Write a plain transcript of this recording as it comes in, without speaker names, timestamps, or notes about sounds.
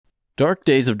Dark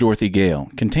Days of Dorothy Gale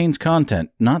contains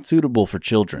content not suitable for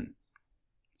children.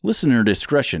 Listener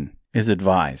discretion is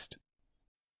advised.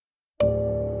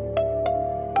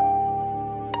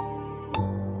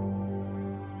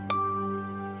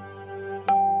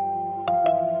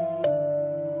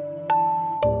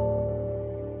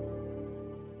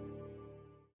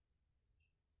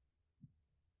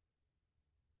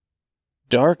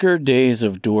 Darker Days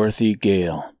of Dorothy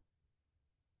Gale.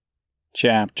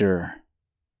 Chapter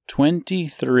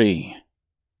 23.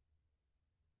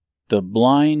 The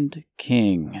Blind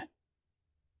King.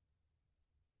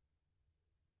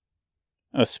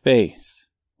 A space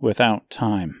without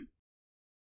time.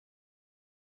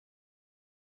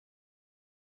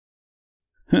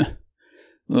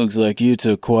 Looks like you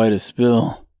took quite a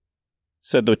spill,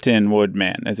 said the Tin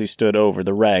Woodman as he stood over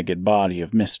the ragged body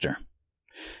of Mister.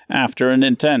 After an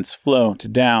intense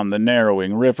float down the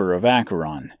narrowing river of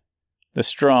Acheron, the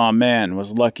straw man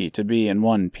was lucky to be in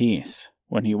one piece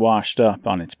when he washed up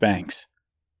on its banks.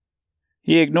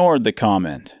 He ignored the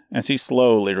comment as he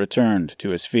slowly returned to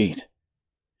his feet.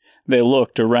 They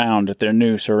looked around at their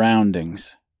new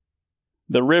surroundings.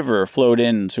 The river flowed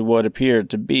into what appeared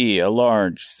to be a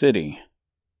large city.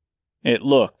 It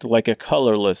looked like a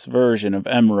colorless version of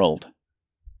Emerald.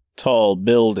 Tall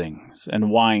buildings and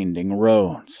winding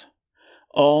roads,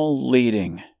 all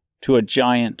leading to a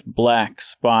giant black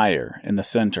spire in the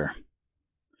center.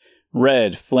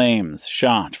 Red flames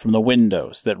shot from the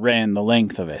windows that ran the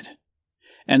length of it,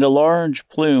 and a large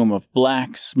plume of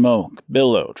black smoke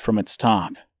billowed from its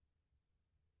top.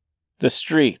 The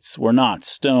streets were not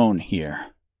stone here,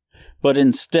 but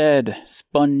instead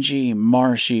spongy,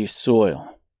 marshy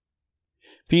soil.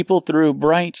 People threw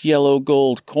bright yellow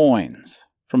gold coins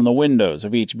from the windows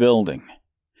of each building.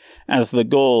 As the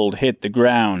gold hit the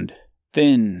ground,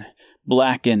 thin,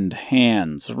 blackened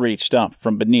hands reached up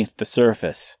from beneath the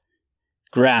surface,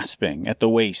 grasping at the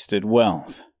wasted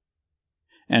wealth,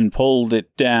 and pulled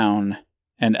it down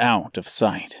and out of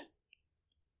sight.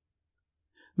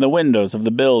 The windows of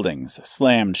the buildings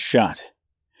slammed shut,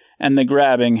 and the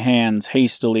grabbing hands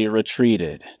hastily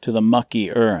retreated to the mucky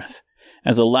earth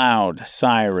as a loud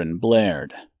siren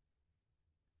blared.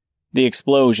 The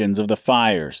explosions of the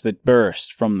fires that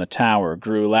burst from the tower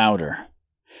grew louder,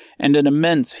 and an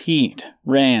immense heat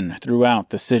ran throughout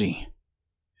the city.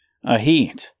 A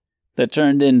heat that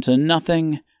turned into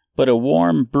nothing but a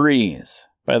warm breeze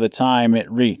by the time it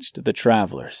reached the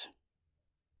travelers.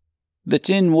 The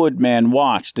Tin Woodman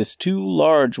watched as two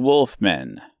large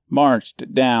wolfmen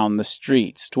marched down the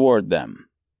streets toward them,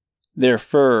 their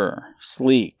fur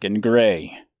sleek and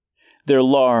gray, their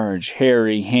large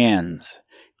hairy hands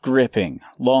gripping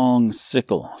long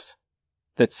sickles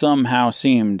that somehow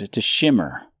seemed to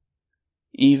shimmer,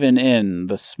 even in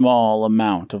the small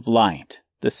amount of light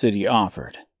the city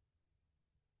offered.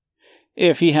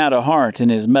 If he had a heart in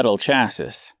his metal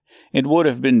chassis, it would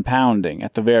have been pounding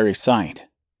at the very sight.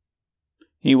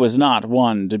 He was not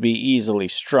one to be easily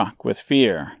struck with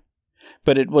fear,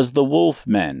 but it was the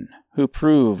wolfmen who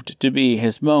proved to be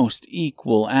his most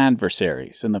equal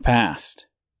adversaries in the past.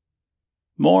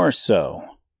 More so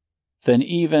than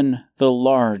even the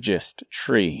largest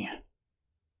tree.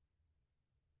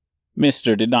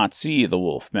 Mister did not see the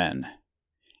wolfmen.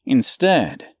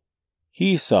 Instead,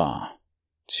 he saw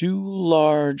two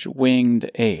large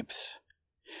winged apes.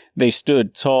 They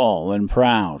stood tall and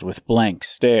proud with blank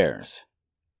stares.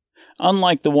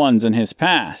 Unlike the ones in his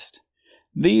past,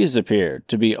 these appeared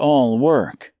to be all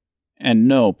work and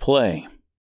no play.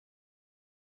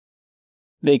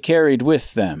 They carried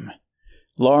with them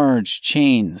large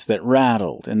chains that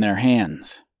rattled in their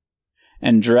hands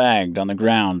and dragged on the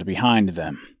ground behind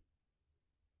them,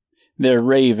 their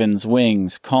ravens'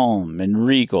 wings calm and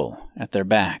regal at their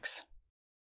backs.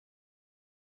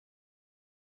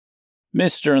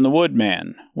 Mister and the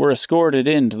Woodman were escorted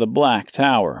into the Black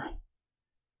Tower.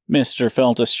 Mister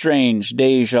felt a strange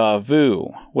déjà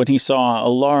vu when he saw a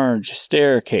large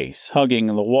staircase hugging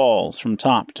the walls from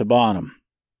top to bottom.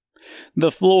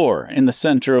 The floor in the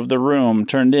center of the room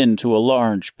turned into a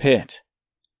large pit.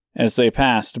 As they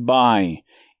passed by,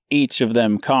 each of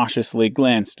them cautiously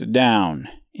glanced down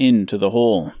into the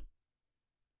hole.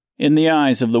 In the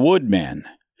eyes of the Woodman,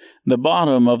 the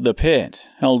bottom of the pit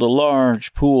held a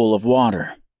large pool of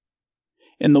water.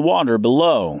 In the water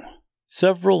below,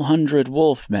 several hundred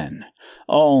wolfmen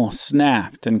all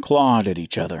snapped and clawed at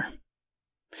each other.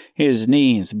 His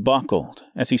knees buckled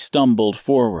as he stumbled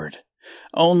forward,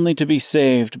 only to be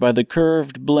saved by the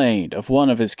curved blade of one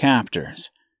of his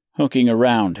captors, hooking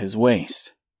around his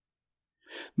waist.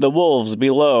 The wolves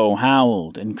below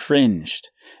howled and cringed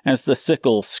as the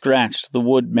sickle scratched the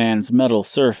woodman's metal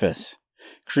surface,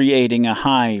 creating a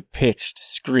high-pitched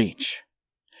screech,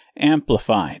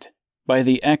 amplified by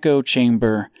the echo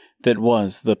chamber that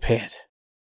was the pit.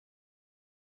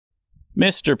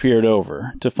 Mr. peered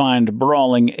over to find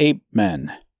brawling ape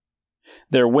men.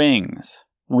 Their wings,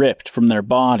 ripped from their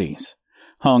bodies,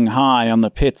 hung high on the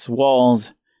pit's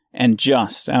walls and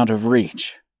just out of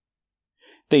reach.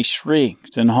 They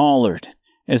shrieked and hollered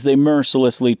as they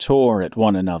mercilessly tore at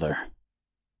one another.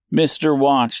 Mr.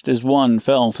 watched as one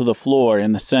fell to the floor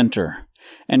in the center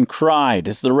and cried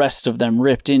as the rest of them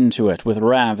ripped into it with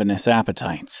ravenous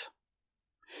appetites.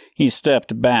 He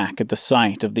stepped back at the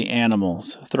sight of the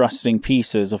animals thrusting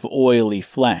pieces of oily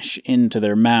flesh into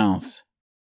their mouths.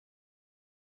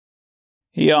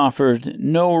 He offered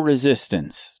no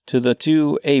resistance to the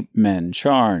two ape men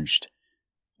charged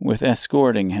with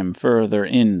escorting him further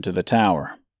into the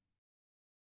tower.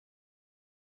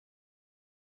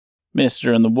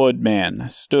 Mr. and the Woodman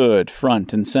stood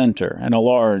front and center in a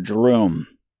large room.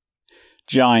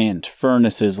 Giant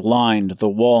furnaces lined the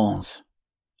walls.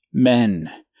 Men,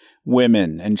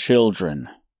 women, and children,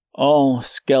 all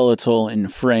skeletal in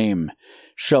frame,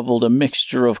 shoveled a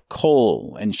mixture of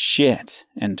coal and shit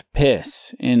and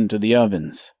piss into the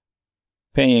ovens,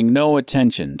 paying no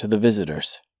attention to the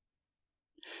visitors.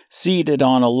 Seated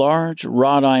on a large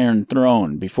wrought iron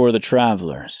throne before the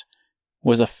travelers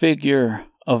was a figure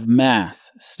of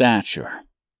mass stature,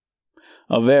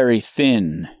 a very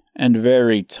thin and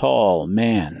very tall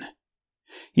man.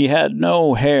 He had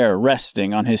no hair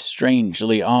resting on his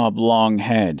strangely oblong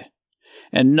head,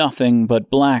 and nothing but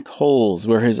black holes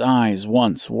where his eyes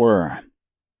once were.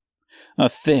 A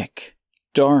thick,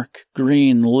 dark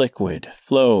green liquid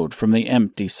flowed from the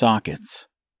empty sockets.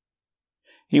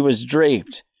 He was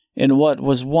draped in what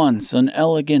was once an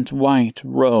elegant white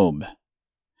robe.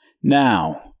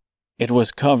 Now, it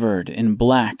was covered in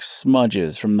black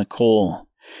smudges from the coal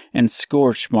and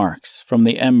scorch marks from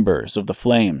the embers of the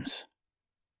flames.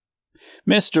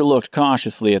 Mr. looked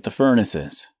cautiously at the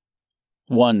furnaces.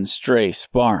 One stray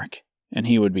spark, and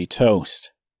he would be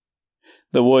toast.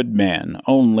 The Woodman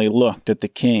only looked at the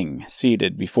king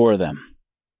seated before them.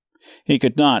 He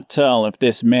could not tell if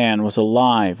this man was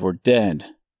alive or dead.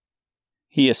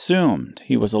 He assumed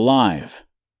he was alive.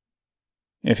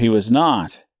 If he was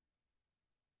not,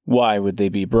 why would they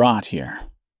be brought here?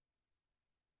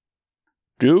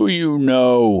 "Do you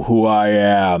know who I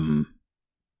am?"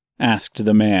 asked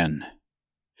the man,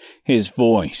 his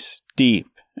voice deep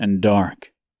and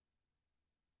dark.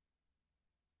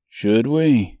 "Should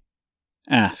we?"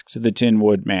 asked the Tin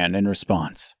Woodman in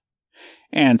response.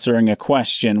 Answering a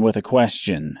question with a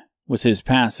question was his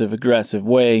passive-aggressive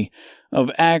way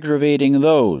of aggravating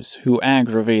those who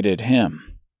aggravated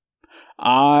him.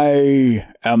 "I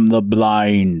am the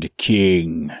Blind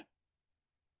King,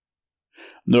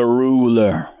 the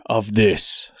ruler of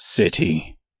this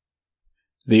city,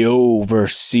 the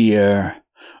overseer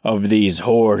of these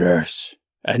hoarders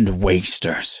and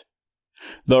wasters,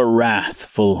 the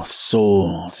wrathful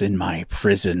souls in my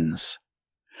prisons,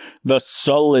 the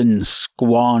sullen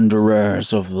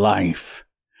squanderers of life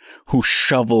who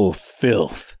shovel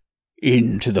filth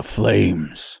into the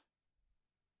flames."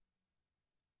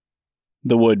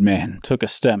 The Woodman took a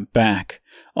step back,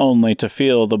 only to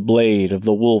feel the blade of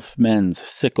the wolf men's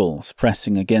sickles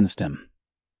pressing against him.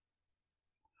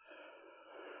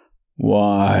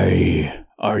 "Why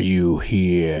are you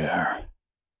here?"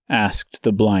 asked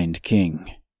the Blind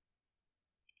King.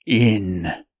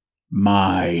 "In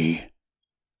my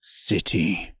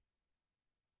city."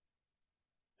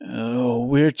 "Oh,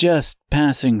 we're just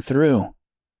passing through,"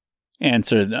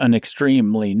 answered an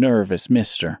extremely nervous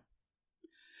mister.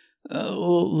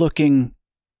 "Looking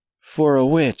for a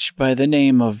witch by the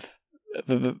name of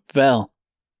Vel."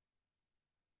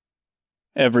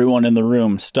 Everyone in the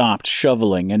room stopped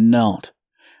shoveling and knelt,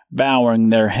 bowing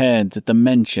their heads at the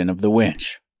mention of the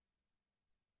witch.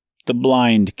 The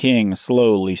Blind King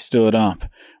slowly stood up,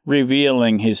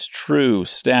 revealing his true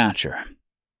stature.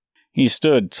 He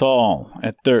stood tall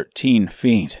at 13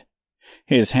 feet,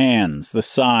 his hands the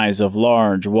size of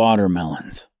large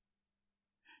watermelons.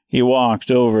 He walked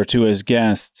over to his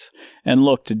guests and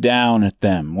looked down at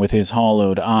them with his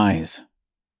hollowed eyes.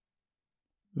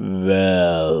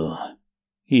 "Well,"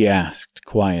 he asked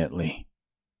quietly,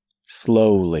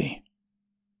 slowly,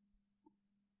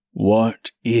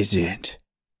 "what is it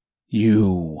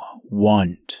you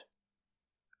want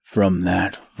from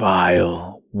that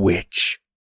vile witch?"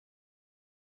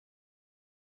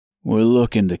 "We're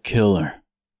looking to kill her,"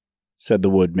 said the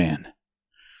Woodman.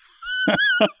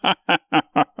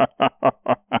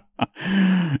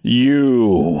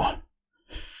 "You!"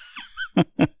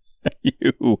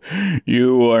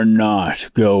 You are not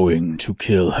going to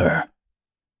kill her.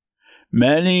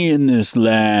 Many in this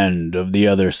land of the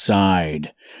other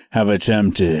side have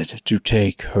attempted to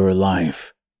take her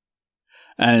life,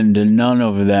 and none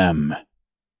of them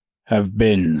have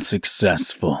been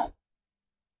successful.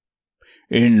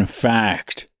 In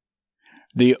fact,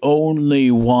 the only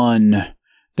one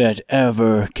that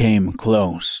ever came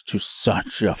close to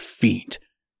such a feat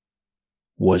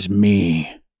was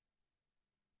me.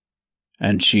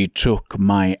 And she took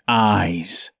my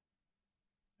eyes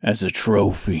as a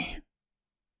trophy.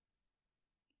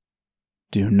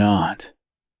 Do not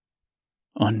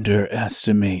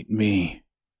underestimate me,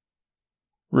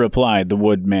 replied the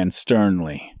woodman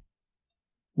sternly,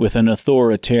 with an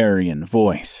authoritarian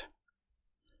voice.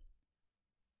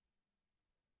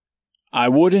 I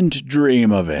wouldn't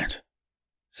dream of it,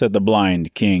 said the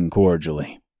blind king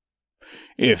cordially.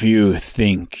 If you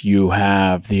think you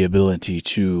have the ability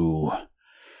to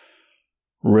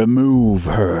remove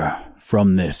her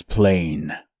from this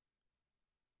plane,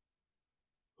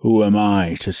 who am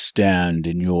I to stand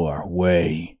in your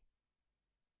way?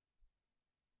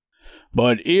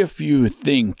 But if you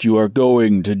think you are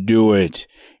going to do it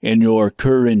in your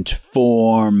current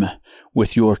form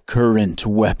with your current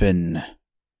weapon,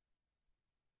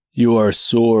 you are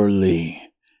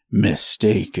sorely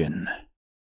mistaken.